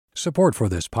Support for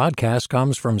this podcast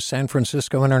comes from San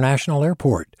Francisco International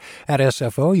Airport. At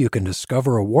SFO, you can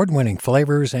discover award-winning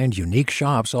flavors and unique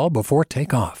shops all before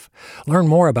takeoff. Learn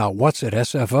more about what's at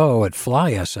SFO at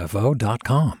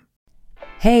flysfo.com.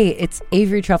 Hey, it's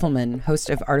Avery Trufelman,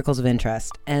 host of Articles of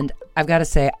Interest, and I've got to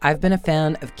say, I've been a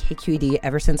fan of KQED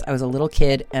ever since I was a little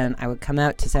kid, and I would come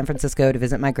out to San Francisco to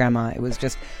visit my grandma. It was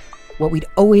just what we'd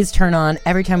always turn on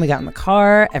every time we got in the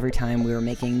car, every time we were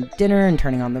making dinner and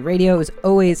turning on the radio. It was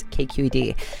always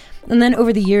KQED. And then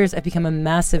over the years, I've become a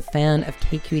massive fan of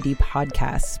KQED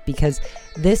podcasts because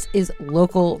this is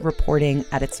local reporting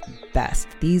at its best.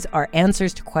 These are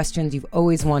answers to questions you've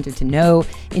always wanted to know,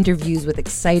 interviews with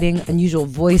exciting, unusual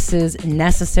voices,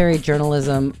 necessary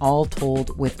journalism, all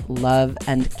told with love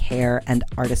and care and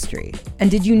artistry. And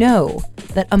did you know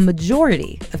that a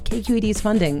majority of KQED's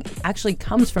funding actually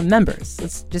comes from members?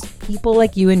 It's just people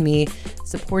like you and me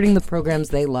supporting the programs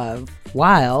they love,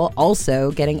 while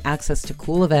also getting access to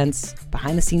cool events,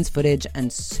 behind-the-scenes footage, and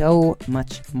so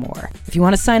much more. If you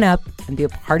want to sign up and be a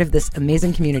part of this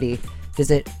amazing community,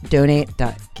 visit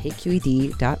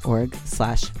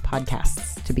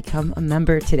donate.kqed.org/podcasts to become a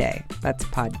member today. That's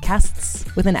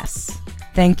podcasts with an S.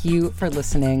 Thank you for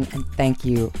listening, and thank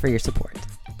you for your support.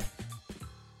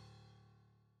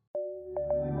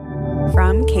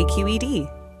 From KQED.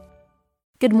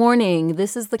 Good morning.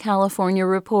 This is the California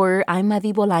Report. I'm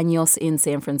Mavi Bolaños in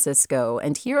San Francisco,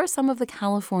 and here are some of the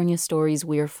California stories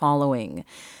we're following.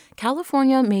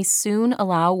 California may soon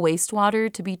allow wastewater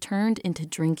to be turned into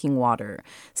drinking water.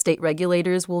 State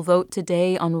regulators will vote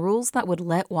today on rules that would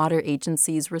let water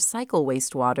agencies recycle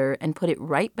wastewater and put it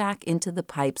right back into the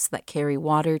pipes that carry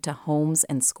water to homes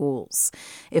and schools.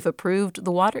 If approved,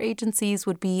 the water agencies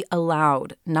would be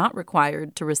allowed, not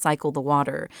required, to recycle the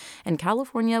water, and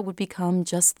California would become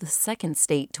just the second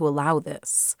state to allow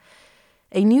this.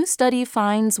 A new study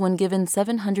finds when given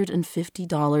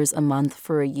 $750 a month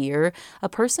for a year, a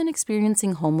person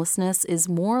experiencing homelessness is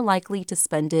more likely to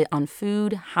spend it on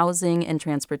food, housing, and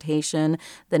transportation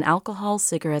than alcohol,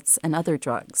 cigarettes, and other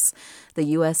drugs. The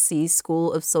USC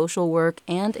School of Social Work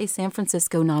and a San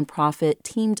Francisco nonprofit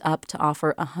teamed up to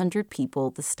offer 100 people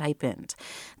the stipend.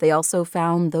 They also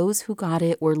found those who got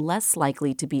it were less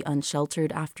likely to be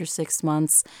unsheltered after 6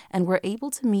 months and were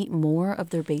able to meet more of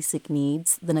their basic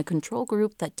needs than a control group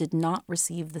that did not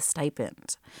receive the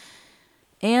stipend.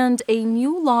 And a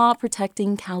new law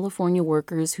protecting California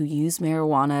workers who use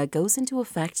marijuana goes into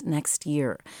effect next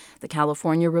year. The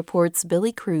California Report's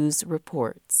Billy Cruz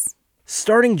reports.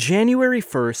 Starting January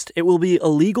 1st, it will be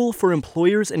illegal for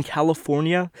employers in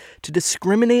California to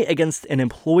discriminate against an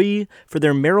employee for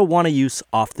their marijuana use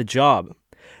off the job.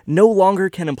 No longer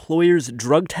can employers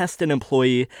drug test an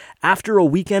employee after a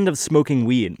weekend of smoking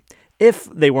weed, if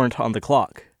they weren't on the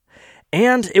clock.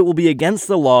 And it will be against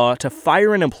the law to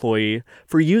fire an employee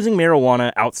for using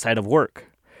marijuana outside of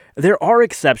work. There are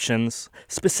exceptions,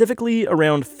 specifically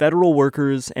around federal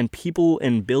workers and people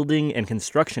in building and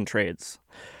construction trades.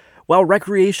 While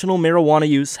recreational marijuana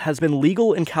use has been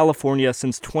legal in California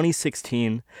since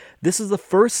 2016, this is the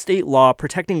first state law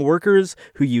protecting workers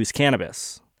who use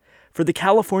cannabis. For the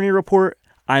California Report,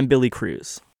 I'm Billy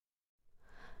Cruz.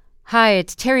 Hi,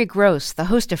 it's Terry Gross, the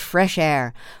host of Fresh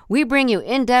Air. We bring you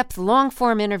in-depth,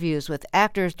 long-form interviews with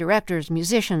actors, directors,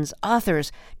 musicians, authors,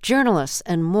 journalists,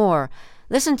 and more.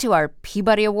 Listen to our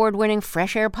Peabody Award-winning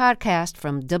Fresh Air podcast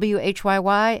from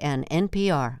WHYY and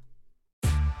NPR.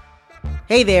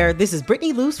 Hey there, this is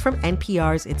Brittany Luce from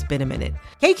NPR's It's Been a Minute.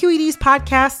 KQED's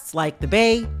podcasts like The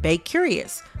Bay, Bay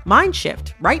Curious, Mind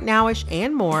Shift, Right Nowish,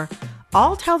 and more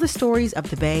all tell the stories of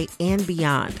the Bay and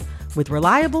beyond, with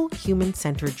reliable,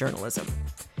 human-centered journalism.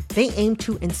 They aim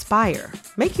to inspire,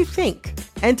 make you think,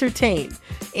 entertain,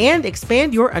 and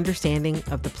expand your understanding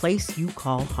of the place you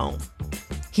call home.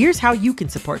 Here's how you can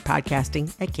support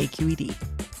podcasting at KQED.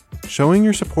 Showing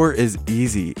your support is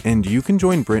easy, and you can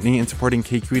join Brittany in supporting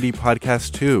KQED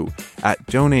Podcast too at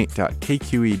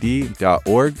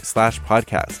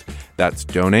donate.kqed.org/podcast. That's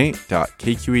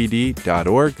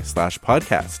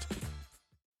donate.kqed.org/podcast.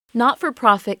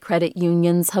 Not-for-profit credit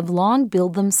unions have long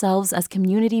billed themselves as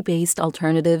community-based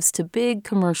alternatives to big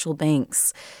commercial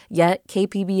banks. Yet,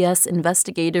 KPBS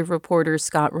investigative reporter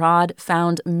Scott Rodd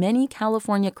found many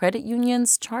California credit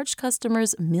unions charged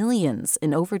customers millions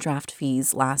in overdraft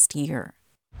fees last year.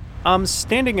 I'm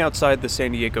standing outside the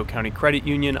San Diego County Credit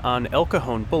Union on El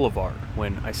Cajon Boulevard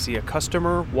when I see a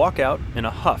customer walk out in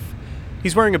a huff.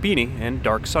 He's wearing a beanie and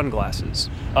dark sunglasses.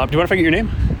 Do you want to forget your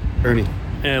name? Ernie.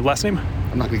 And last name?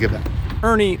 I'm not going to give that.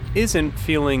 Ernie isn't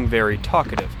feeling very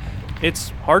talkative. It's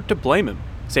hard to blame him.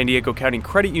 San Diego County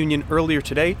Credit Union earlier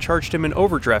today charged him an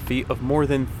overdraft fee of more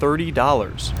than $30.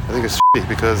 I think it's shitty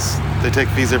because they take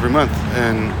fees every month,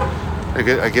 and I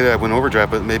get it, I win overdraft,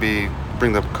 but maybe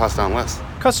bring the cost down less.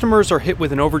 Customers are hit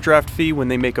with an overdraft fee when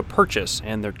they make a purchase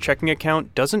and their checking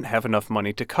account doesn't have enough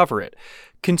money to cover it.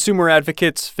 Consumer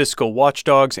advocates, fiscal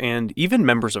watchdogs, and even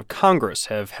members of Congress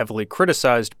have heavily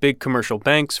criticized big commercial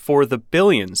banks for the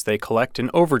billions they collect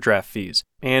in overdraft fees.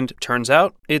 And turns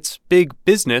out it's big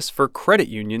business for credit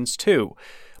unions, too.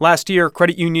 Last year,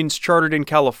 credit unions chartered in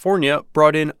California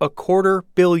brought in $250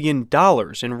 million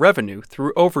in revenue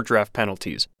through overdraft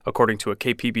penalties, according to a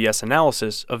KPBS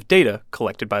analysis of data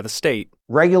collected by the state.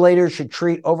 Regulators should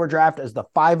treat overdraft as the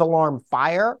 5-alarm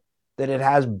fire that it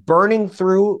has burning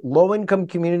through low-income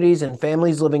communities and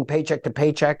families living paycheck to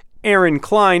paycheck. Aaron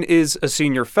Klein is a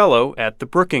senior fellow at the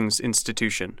Brookings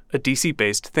Institution, a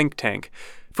D.C.-based think tank.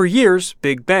 For years,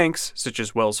 big banks, such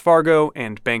as Wells Fargo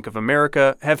and Bank of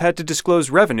America, have had to disclose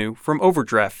revenue from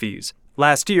overdraft fees.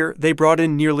 Last year, they brought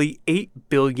in nearly $8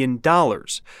 billion.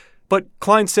 But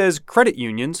Klein says credit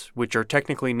unions, which are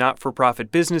technically not-for-profit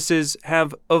businesses,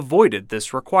 have avoided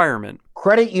this requirement.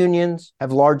 Credit unions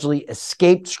have largely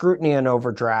escaped scrutiny on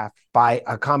overdraft by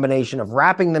a combination of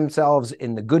wrapping themselves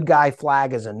in the good guy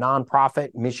flag as a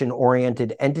nonprofit,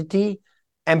 mission-oriented entity,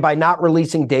 and by not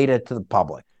releasing data to the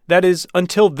public. That is,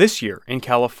 until this year in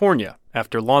California,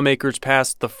 after lawmakers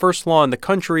passed the first law in the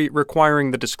country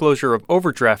requiring the disclosure of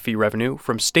overdraft fee revenue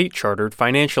from state-chartered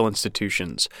financial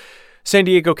institutions. San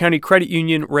Diego County Credit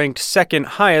Union ranked second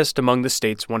highest among the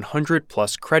state's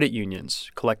 100-plus credit unions,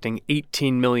 collecting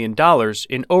 $18 million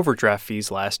in overdraft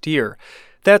fees last year.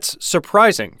 That's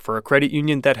surprising for a credit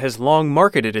union that has long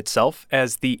marketed itself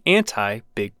as the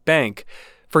anti-big bank.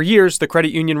 For years, the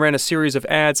credit union ran a series of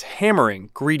ads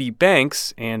hammering greedy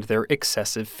banks and their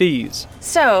excessive fees.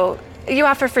 So, you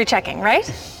offer free checking,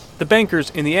 right? The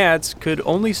bankers in the ads could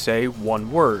only say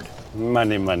one word.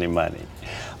 Money, money, money.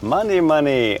 Money,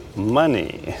 money,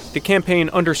 money. The campaign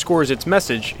underscores its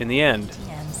message in the end.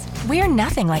 We're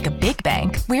nothing like a big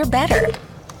bank. We're better.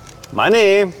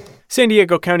 Money. San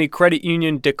Diego County Credit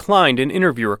Union declined an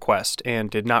interview request and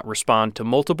did not respond to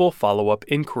multiple follow-up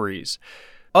inquiries.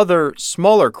 Other,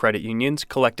 smaller credit unions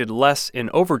collected less in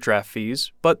overdraft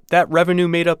fees, but that revenue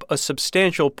made up a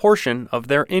substantial portion of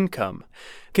their income.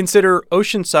 Consider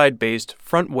Oceanside-based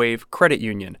Front Wave Credit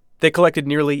Union. They collected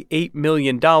nearly $8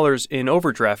 million in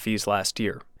overdraft fees last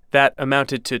year. That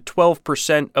amounted to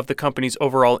 12% of the company's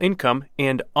overall income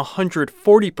and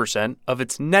 140% of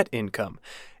its net income.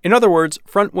 In other words,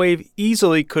 Front Wave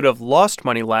easily could have lost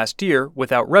money last year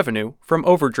without revenue from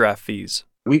overdraft fees.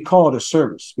 We call it a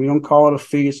service. We don't call it a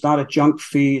fee. It's not a junk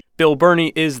fee. Bill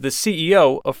Burney is the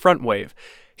CEO of Front Wave.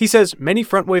 He says many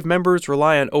Front Wave members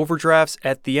rely on overdrafts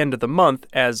at the end of the month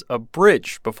as a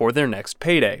bridge before their next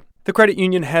payday. The credit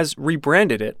union has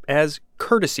rebranded it as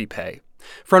Courtesy Pay.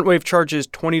 Front Wave charges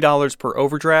 $20 per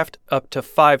overdraft, up to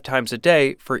 5 times a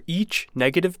day for each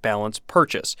negative balance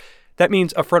purchase. That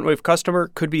means a Front Wave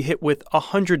customer could be hit with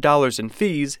 $100 in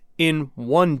fees in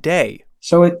one day.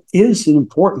 So it is an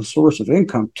important source of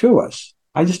income to us.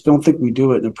 I just don't think we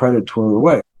do it in a predatory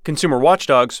way. Consumer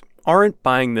watchdogs aren't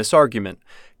buying this argument.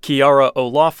 Kiara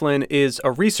O'Laughlin is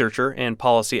a researcher and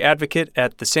policy advocate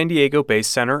at the San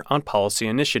Diego-based Center on Policy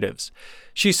Initiatives.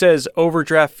 She says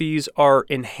overdraft fees are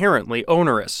inherently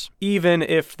onerous, even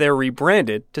if they're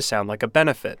rebranded to sound like a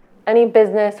benefit. Any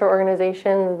business or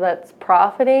organization that's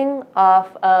profiting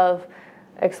off of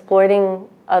exploiting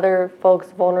other folks'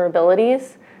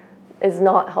 vulnerabilities is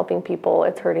not helping people,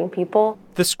 it's hurting people.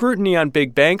 The scrutiny on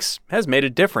big banks has made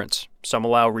a difference. Some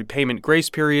allow repayment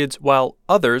grace periods, while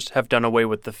others have done away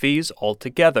with the fees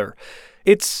altogether.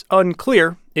 It's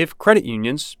unclear if credit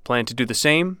unions plan to do the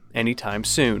same anytime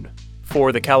soon.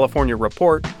 For the California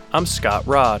Report, I'm Scott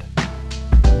Rodd.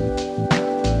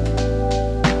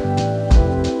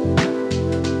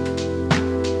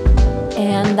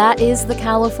 And that is the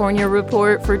California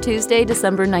Report for Tuesday,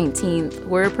 December 19th.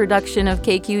 We're a production of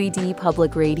KQED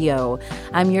Public Radio.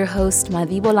 I'm your host,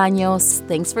 Madi Bolaños.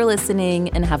 Thanks for listening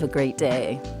and have a great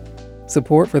day.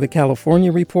 Support for the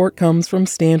California Report comes from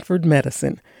Stanford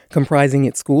Medicine, comprising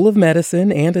its School of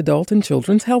Medicine and adult and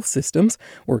children's health systems,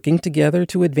 working together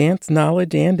to advance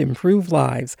knowledge and improve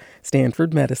lives.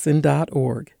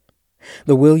 StanfordMedicine.org.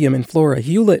 The William and Flora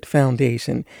Hewlett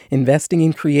Foundation, investing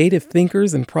in creative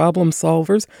thinkers and problem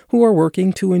solvers who are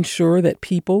working to ensure that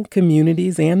people,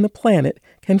 communities, and the planet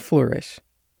can flourish.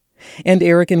 And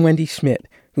Eric and Wendy Schmidt,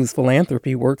 whose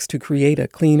philanthropy works to create a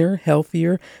cleaner,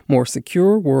 healthier, more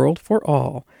secure world for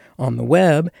all, on the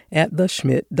web at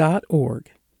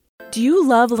theschmidt.org. Do you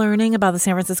love learning about the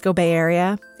San Francisco Bay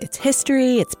Area? Its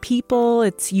history, its people,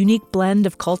 its unique blend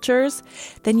of cultures?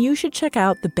 Then you should check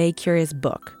out the Bay Curious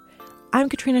book. I'm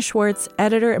Katrina Schwartz,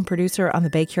 editor and producer on the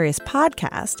Bay Curious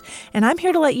podcast, and I'm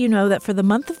here to let you know that for the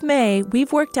month of May,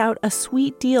 we've worked out a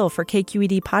sweet deal for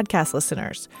KQED podcast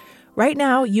listeners. Right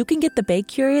now, you can get the Bay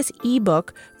Curious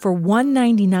ebook for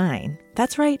 $1.99.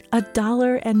 That's right,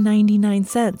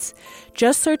 $1.99.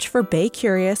 Just search for Bay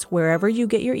Curious wherever you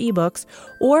get your ebooks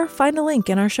or find a link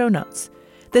in our show notes.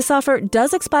 This offer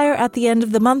does expire at the end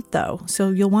of the month, though, so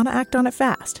you'll want to act on it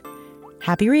fast.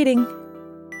 Happy reading.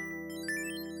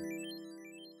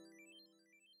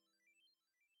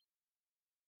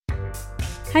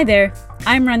 Hi there,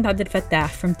 I'm Rand Abdel-Fattah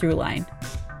from Throughline.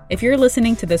 If you're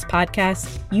listening to this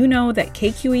podcast, you know that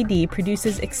KQED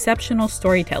produces exceptional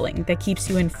storytelling that keeps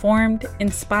you informed,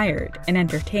 inspired, and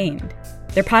entertained.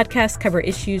 Their podcasts cover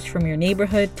issues from your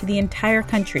neighborhood to the entire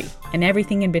country and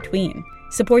everything in between.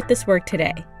 Support this work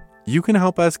today. You can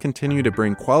help us continue to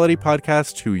bring quality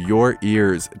podcasts to your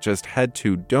ears. Just head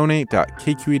to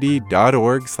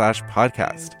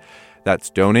donate.kqed.org/podcast. That's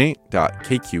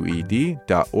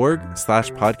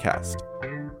donate.kqed.org/podcast.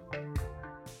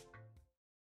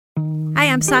 Hi,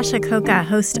 I'm Sasha Koka,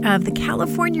 host of the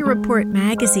California Report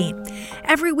magazine.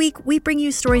 Every week, we bring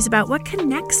you stories about what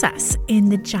connects us in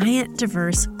the giant,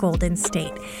 diverse Golden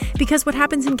State. Because what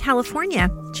happens in California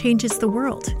changes the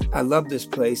world. I love this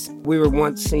place. We were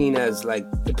once seen as like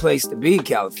the place to be,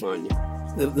 California.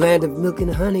 The land of milk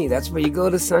and honey. That's where you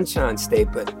go to Sunshine State,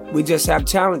 but we just have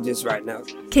challenges right now.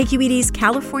 KQED's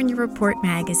California Report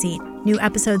magazine. New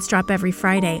episodes drop every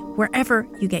Friday, wherever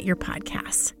you get your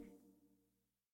podcasts.